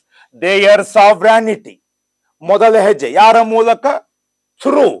 ಎಸ್ ದೇಯರ್ ಸಾವರ್ಯಾನಿಟಿ. ಮೊದಲ ಹೆಜ್ಜೆ ಯಾರ ಮೂಲಕ,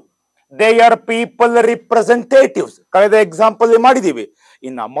 ಥ್ರೂ ದೇಯರ್ ಪೀಪಲ್ ರಿಪ್ರೆಸೆಂಟೇಟಿವ್ಸ್. ಕಳೆದ ಎಕ್ಸಾಂಪಲ್ ಮಾಡಿದೀವಿ.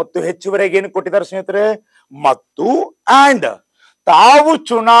 ಇನ್ನ ಮತ್ತು ಹೆಚ್ಚುವರೆಗೆ ಏನು ಕೊಟ್ಟಿದ್ದಾರೆ ಸ್ನೇಹಿತರೆ, ಮತ್ತು ಅಂಡ್ ತಾವು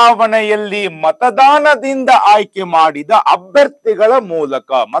ಚುನಾವಣೆಯಲ್ಲಿ ಮತದಾನದಿಂದ ಆಯ್ಕೆ ಮಾಡಿದ ಅಭ್ಯರ್ಥಿಗಳ ಮೂಲಕ.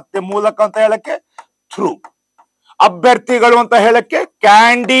 ಮತ್ತೆ ಮೂಲಕ ಅಂತ ಹೇಳಕ್ಕೆ ಥ್ರೂ, ಅಭ್ಯರ್ಥಿಗಳು ಅಂತ ಹೇಳಕ್ಕೆ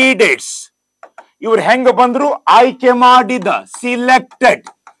ಕ್ಯಾಂಡಿಡೇಟ್ಸ್. ಇವ್ರು ಹೆಂಗ ಬಂದ್ರು, ಆಯ್ಕೆ ಮಾಡಿದ, ಸಿಲೆಕ್ಟೆಡ್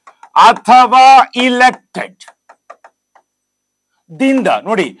ಅಥವಾ ಇಲೆಕ್ಟೆಡ್ ದಿಂದ.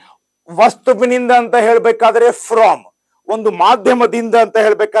 ನೋಡಿ, ವಸ್ತುವಿನಿಂದ ಅಂತ ಹೇಳ್ಬೇಕಾದ್ರೆ ಫ್ರಾಮ್, ಒಂದು ಮಾಧ್ಯಮದಿಂದ ಅಂತ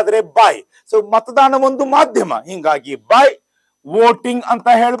ಹೇಳ್ಬೇಕಾದ್ರೆ ಬೈ. ಸೊ ಮತದಾನ ಒಂದು ಮಾಧ್ಯಮ, ಹಿಂಗಾಗಿ ಬೈ ವೋಟಿಂಗ್ ಅಂತ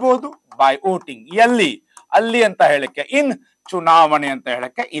ಹೇಳ್ಬೋದು. By voting. ಎಲ್ಲಿ, ಅಲ್ಲಿ ಅಂತ ಹೇಳಕ್ಕೆ ಇನ್, ಚುನಾವಣೆ ಅಂತ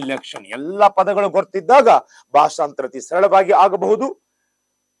ಹೇಳಕ್ಕೆ ಇಲೆಕ್ಷನ್. ಎಲ್ಲ ಪದಗಳು ಗೊತ್ತಿದ್ದಾಗ ಭಾಷಾಂತರತಿ ಸರಳವಾಗಿ ಆಗಬಹುದು.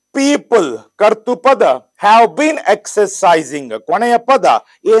 ಪೀಪಲ್ ಕರ್ತೃಪದ, ಹ್ಯಾವ್ ಬೀನ್ ಎಕ್ಸರ್ಸೈಸಿಂಗ್ ಕೊನೆಯ ಪದ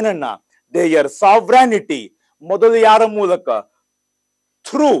ಏನನ್ನ, ದೇಯರ್ ಸಾವರ್ಯಾನಿಟಿ. ಮೊದಲು ಯಾರ ಮೂಲಕ,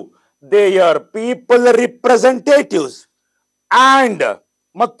 through there people representatives. And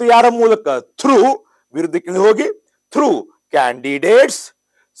ಮತ್ತು ಯಾರ ಮೂಲಕ, ಥ್ರೂ ವಿರುದ್ಧಕ್ಕೆ ಹೋಗಿ, through candidates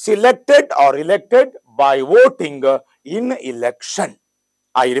selected or elected by voting in election.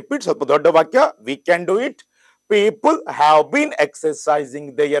 I repeat, ಸ್ವಲ್ಪ ದೊಡ್ಡ ವಾಕ್ಯ, we can do it. People have been exercising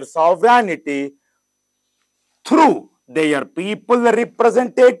their sovereignty through their people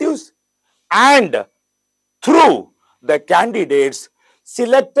representatives and through the candidates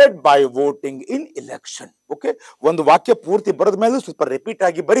selected by voting in election. Okay, ಒಂದು ವಾಕ್ಯ ಪೂರ್ತಿ ಬರೆದ ಮೇಲೆ ಸ್ವಲ್ಪ repeat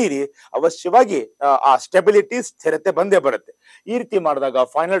ಆಗಿ ಬರೀರಿ. ಅವಶ್ಯವಾಗಿ ಆ ಸ್ಟೆಬಿಲಿಟಿ, ಸ್ಥಿರತೆ ಬಂದೇ ಬರುತ್ತೆ. ಈ ರೀತಿ ಮಾಡಿದಾಗ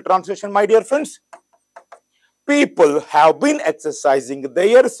final translation my dear friends, people have been ಎಕ್ಸರ್ಸೈಸಿಂಗ್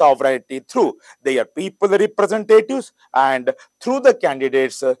there ಸಾವರ್ಯಾನಿಟಿ through there people representatives and through the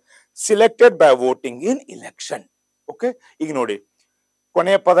candidates selected by voting in election. Okay, ಈಗ ನೋಡಿ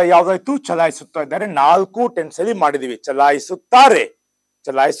ಕೊನೆಯ ಪದ ಯಾವ್ದಾಯ್ತು, ಚಲಾಯಿಸುತ್ತಾ ಇದ್ದಾರೆ. 4 ಟೆನ್ಸ್ ಅಲ್ಲಿ ಮಾಡಿದೀವಿ. ಚಲಾಯಿಸುತ್ತಾರೆ,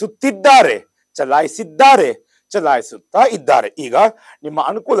 ಚಲಾಯಿಸುತ್ತಿದ್ದಾರೆ, ಚಲಾಯಿಸಿದ್ದಾರೆ, ಚಲಾಯಿಸುತ್ತಾ ಇದ್ದಾರೆ. ಈಗ ನಿಮ್ಮ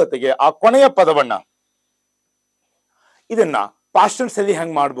ಅನುಕೂಲತೆಗೆ ಆ ಕೊನೆಯ ಪದವನ್ನ, ಇದನ್ನ ಪಾಸ್ಟ್ ಟೆನ್ಸ್ ಅಲ್ಲಿ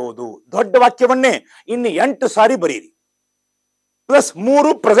ಹೆಂಗ್ ಮಾಡಬಹುದು, ದೊಡ್ಡ ವಾಕ್ಯವನ್ನೇ ಇನ್ನು 8 ಸಾರಿ ಬರೀರಿ. ಪ್ಲಸ್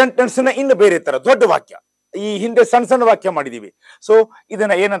 3 ಪ್ರೆಸೆಂಟ್ ಟೆನ್ಸ್ ನ ಇನ್ನು ಬೇರೆ ತರ ದೊಡ್ಡ ವಾಕ್ಯ. ಈ ಹಿಂದೆ ಸಣ್ಣ ಸಣ್ಣ ವಾಕ್ಯ ಮಾಡಿದೀವಿ. ಸೊ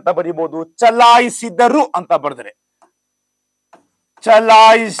ಇದನ್ನ ಏನಂತ ಬರೀಬಹುದು, ಚಲಾಯಿಸಿದರು ಅಂತ ಬರೆದ್ರೆ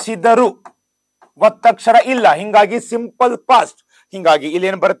ಚಲಾಯಿಸಿದರು, ಒತ್ತಕ್ಷರ ಇಲ್ಲ, ಹಿಂಗಾಗಿ ಸಿಂಪಲ್ ಪಾಸ್ಟ್. ಹಿಂಗಾಗಿ ಇಲ್ಲಿ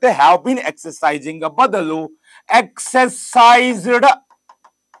ಏನ್ ಬರುತ್ತೆ, ಹ್ಯಾವ್ ಬಿನ್ ಎಕ್ಸರ್ಸೈಸಿಂಗ್ ಬದಲು ಎಕ್ಸರ್ಸೈಸ್ಡ್.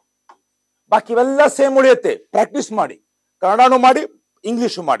 ಬಾಕಿ ಇವೆಲ್ಲ ಸೇಮ್ ಉಳಿಯುತ್ತೆ. ಪ್ರಾಕ್ಟೀಸ್ ಮಾಡಿ, ಕನ್ನಡನು ಮಾಡಿ,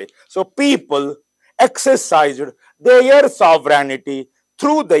 ಇಂಗ್ಲಿಷು ಮಾಡಿ. So people exercised their sovereignty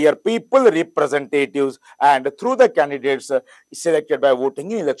through their people representatives and through the candidates selected by voting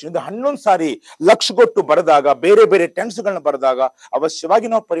in election. ಇದು 11 ಸಾರಿ ಲಕ್ಷಗೊಟ್ಟು ಬರೆದಾಗ, ಬೇರೆ ಬೇರೆ ಟೆನ್ಸ್ ಗಳನ್ನ ಬರೆದಾಗ ಅವಶ್ಯವಾಗಿ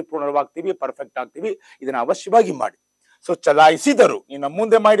ನಾವು ಪರಿಪೂರ್ಣವಾಗ್ತೀವಿ, ಪರ್ಫೆಕ್ಟ್ ಆಗ್ತೀವಿ. ಇದನ್ನ ಅವಶ್ಯವಾಗಿ ಮಾಡಿ. ಸೊ ಚಲಾಯಿಸಿದರು. ಇನ್ನು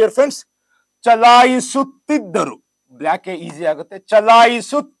ಮುಂದೆ my dear friends, ಚಲಾಯಿಸುತ್ತಿದ್ದರು. Black easy ಆಗುತ್ತೆ.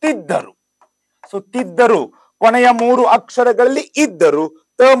 ಚಲಾಯಿಸುತ್ತಿದ್ದರು. ಸುತ್ತಿದ್ದರು ಕೊನೆಯ 3 ಅಕ್ಷರಗಳಲ್ಲಿ ಇದ್ದರು,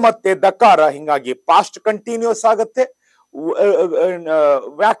 ತ ಮತ್ತೆ ದಕಾರ, ಹಿಂಗಾಗಿ ಪಾಸ್ಟ್ ಕಂಟಿನ್ಯೂಸ್ ಆಗುತ್ತೆ.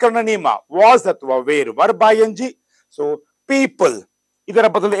 ವ್ಯಾಕರಣ ನಿಯಮ ವಾಸ್ ಅಥವಾ wear verb ING. So people ಇದರ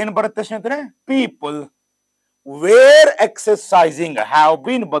ಬದಲು ಏನು ಬರುತ್ತೆ ಸ್ನೇಹಿತರೆ, ಪೀಪಲ್ ವೇರ್ ಎಕ್ಸರ್ಸೈಸಿಂಗ್. ಹ್ಯಾವ್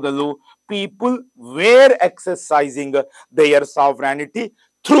ಬೀನ್ ಬದಲು people wear ಎಕ್ಸರ್ಸೈಸಿಂಗ್ there ಸಾವರಾನಿಟಿ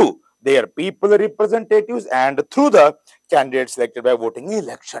through their people representatives and through the candidates selected by voting in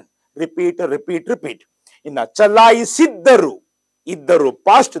election. Repeat, repeat, repeat. ಇನ್ನ ಚಲಾಯಿಸಿದ್ದರು, ಇದ್ದರು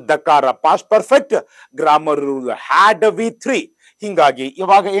past, ದಕಾರ past perfect, grammar rule had V3. ಹಿಂಗಾಗಿ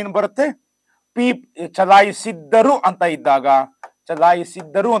ಇವಾಗ ಏನ್ ಬರುತ್ತೆ, ಚಲಾಯಿಸಿದ್ದರು ಅಂತ ಇದ್ದಾಗ,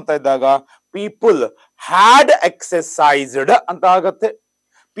 ಚಲಾಯಿಸಿದ್ದರು ಅಂತ ಇದ್ದಾಗ ಪೀಪಲ್ ಹ್ಯಾಡ್ ಎಕ್ಸರ್ಸೈಸ್ಡ್ ಅಂತ ಆಗತ್ತೆ.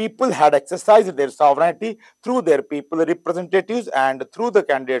 People had exercised their sovereignty through their people representatives and through the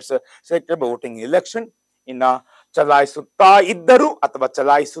candidates selected by voting in election. ಇನ್ನ ಚಲಾಯಿಸುತ್ತಾ ಇದ್ದರು ಅಥವಾ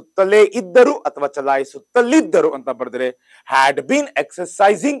ಚಲಾಯಿಸುತ್ತಲೇ ಇದ್ದರು ಅಥವಾ ಚಲಾಯಿಸುತ್ತಲಿದ್ದರು ಅಂತ ಬರೆದ್ರೆ had been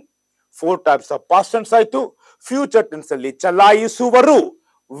ಎಕ್ಸರ್ಸೈಸಿಂಗ್. 4 types of past tense ಆಯ್ತು. ಫ್ಯೂಚರ್ ಟೆನ್ಸ್ ಅಲ್ಲಿ ಚಲಾಯಿಸುವರು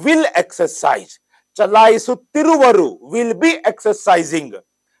will exercise, ಚಲಾಯಿಸುತ್ತಿರುವರು will be ಎಕ್ಸರ್ಸೈಸಿಂಗ್,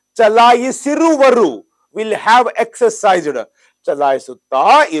 ಚಲಾಯಿಸಿರುವರು will have ಎಕ್ಸರ್ಸೈಸ್ಡ್, ಚಲಾಯಿಸುತ್ತಾ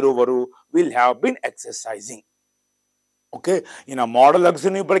ಇರುವರು ವಿಲ್ ಹ್ಯಾವ್ ಬಿನ್ ಎಕ್ಸರ್ಸೈಸಿಂಗ್. ಓಕೆ, ಇನ್ನು ಮಾಡಲ್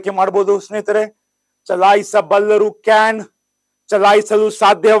ಆಕ್ಸಿಲರಿ ಬಳಕೆ ಮಾಡಬಹುದು ಸ್ನೇಹಿತರೆ. ಚಲಾಯಿಸಬಲ್ಲರು ಕ್ಯಾನ್, ಚಲಾಯಿಸಲು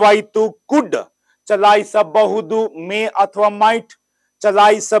ಸಾಧ್ಯವಾಯಿತು ಕುಡ್, ಚಲಾಯಿಸಬಹುದು ಮೇ ಅಥವಾ ಮೈಟ್,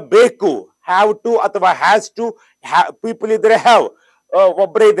 ಚಲಾಯಿಸಬೇಕು ಹ್ಯಾವ್ ಟು ಅಥವಾ ಹ್ಯಾಸ್ ಟು, ಪೀಪಲ್ ಇದ್ರೆ ಹ್ಯಾವ್,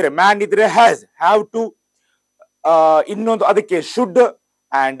 ಒಬ್ಬರೇ ಇದ್ರೆ ಮ್ಯಾನ್ ಇದ್ರೆ ಹ್ಯಾಸ್, ಹ್ಯಾವ್ ಟು, ಇನ್ನೊಂದು ಅದಕ್ಕೆ ಶುಡ್,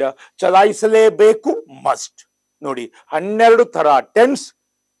 ಅಂಡ್ ಚಲಾಯಿಸಲೇಬೇಕು ಮಸ್ಟ್. ನೋಡಿ 12 ತರ tense,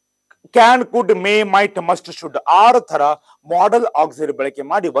 can could May mite must should 6 ತರ ಮಾಡೆಲ್ ಆಕ್ಸಿಲರಿ ಬಳಕೆ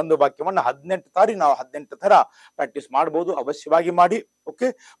ಮಾಡಿ ಒಂದು ವಾಕ್ಯವನ್ನ 18 ಸಾರಿ ನಾವು 18 ತರ ಪ್ರಾಕ್ಟೀಸ್ ಮಾಡಬಹುದು. ಅವಶ್ಯವಾಗಿ ಮಾಡಿ. Okay,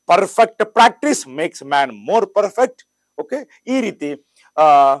 perfect practice makes man more perfect. Okay, ಈ ರೀತಿ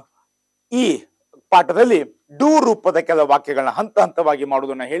ಈ ಪಾಠದಲ್ಲಿ ಡೂ ರೂಪದ ಕೆಲ ವಾಕ್ಯಗಳನ್ನ ಹಂತ ಹಂತವಾಗಿ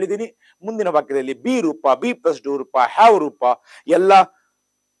ಮಾಡುವುದನ್ನ ಹೇಳಿದ್ದೀನಿ. ಮುಂದಿನ ವಾಕ್ಯದಲ್ಲಿ ಬಿ ರೂಪ, ಬಿ ಪ್ಲಸ್ ಡೂ ರೂಪ, ಹ್ಯಾವ್ ರೂಪ ಎಲ್ಲ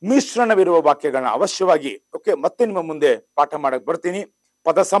ಮಿಶ್ರಣವಿರುವ ವಾಕ್ಯಗಳನ್ನ ಅವಶ್ಯವಾಗಿ ಓಕೆ ಮತ್ತೆ ನಿಮ್ಮ ಮುಂದೆ ಪಾಠ ಮಾಡಕ್ ಬರ್ತೀನಿ.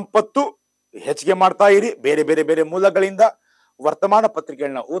 ಪದ ಸಂಪತ್ತು ಹೆಚ್ಚಿಗೆ ಮಾಡ್ತಾ ಇರಿ. ಬೇರೆ ಬೇರೆ ಬೇರೆ ಮೂಲಗಳಿಂದ ವರ್ತಮಾನ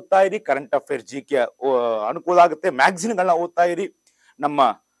ಪತ್ರಿಕೆಗಳನ್ನ ಓದ್ತಾ ಇರಿ. ಕರೆಂಟ್ ಅಫೇರ್ಸ್ GK ಅನುಕೂಲ ಆಗುತ್ತೆ. ಮ್ಯಾಗಝಿನ್ಗಳನ್ನ ಓದ್ತಾ ಇರಿ. ನಮ್ಮ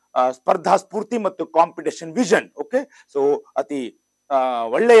ಸ್ಪರ್ಧಾ ಸ್ಫೂರ್ತಿ ಮತ್ತು ಕಾಂಪಿಟೇಷನ್ ವಿಷನ್ ಓಕೆ, ಸೊ ಅತಿ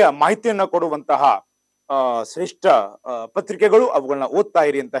ಒಳ್ಳೆಯ ಮಾಹಿತಿಯನ್ನ ಕೊಡುವಂತಹ ಶ್ರೇಷ್ಠ ಪತ್ರಿಕೆಗಳು, ಅವುಗಳನ್ನ ಓದ್ತಾ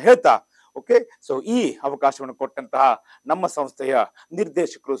ಇರಿ ಅಂತ ಹೇಳ್ತಾ ಓಕೆ, ಸೊ ಈ ಅವಕಾಶವನ್ನು ಕೊಟ್ಟಂತಹ ನಮ್ಮ ಸಂಸ್ಥೆಯ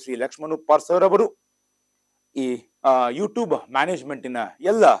ನಿರ್ದೇಶಕರು ಶ್ರೀ ಲಕ್ಷ್ಮಣ್ ಉಪ್ಪಾರ್ ಸರ್ ಅವರು, ಈ ಯೂಟ್ಯೂಬ್ ಮ್ಯಾನೇಜ್ಮೆಂಟಿನ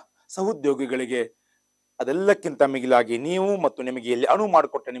ಎಲ್ಲ ಸಹೋದ್ಯೋಗಿಗಳಿಗೆ, ಅದೆಲ್ಲಕ್ಕಿಂತ ಮಿಗಿಲಾಗಿ ನೀವು ಮತ್ತು ನಿಮಗೆ ಇಲ್ಲಿ ಅನುವು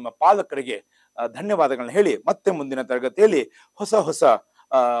ಮಾಡಿಕೊಟ್ಟ ನಿಮ್ಮ ಪಾಲಕರಿಗೆ ಧನ್ಯವಾದಗಳನ್ನ ಹೇಳಿ ಮತ್ತೆ ಮುಂದಿನ ತರಗತಿಯಲ್ಲಿ ಹೊಸ ಹೊಸ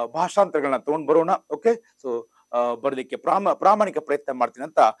ಭಾಷಾಂತರಗಳನ್ನ ತಗೊಂಡ್ ಬರೋಣ. ಓಕೆ, ಸೊ ಬರಲಿಕ್ಕೆ ಪ್ರಾಮಾಣಿಕ ಪ್ರಯತ್ನ ಮಾಡ್ತೀನಿ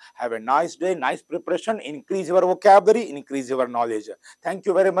ಅಂತ. Have A nice day, nice preparation, increase your vocabulary, increase your knowledge. Thank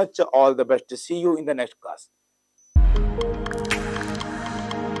you very much. All the best. C you in the next class.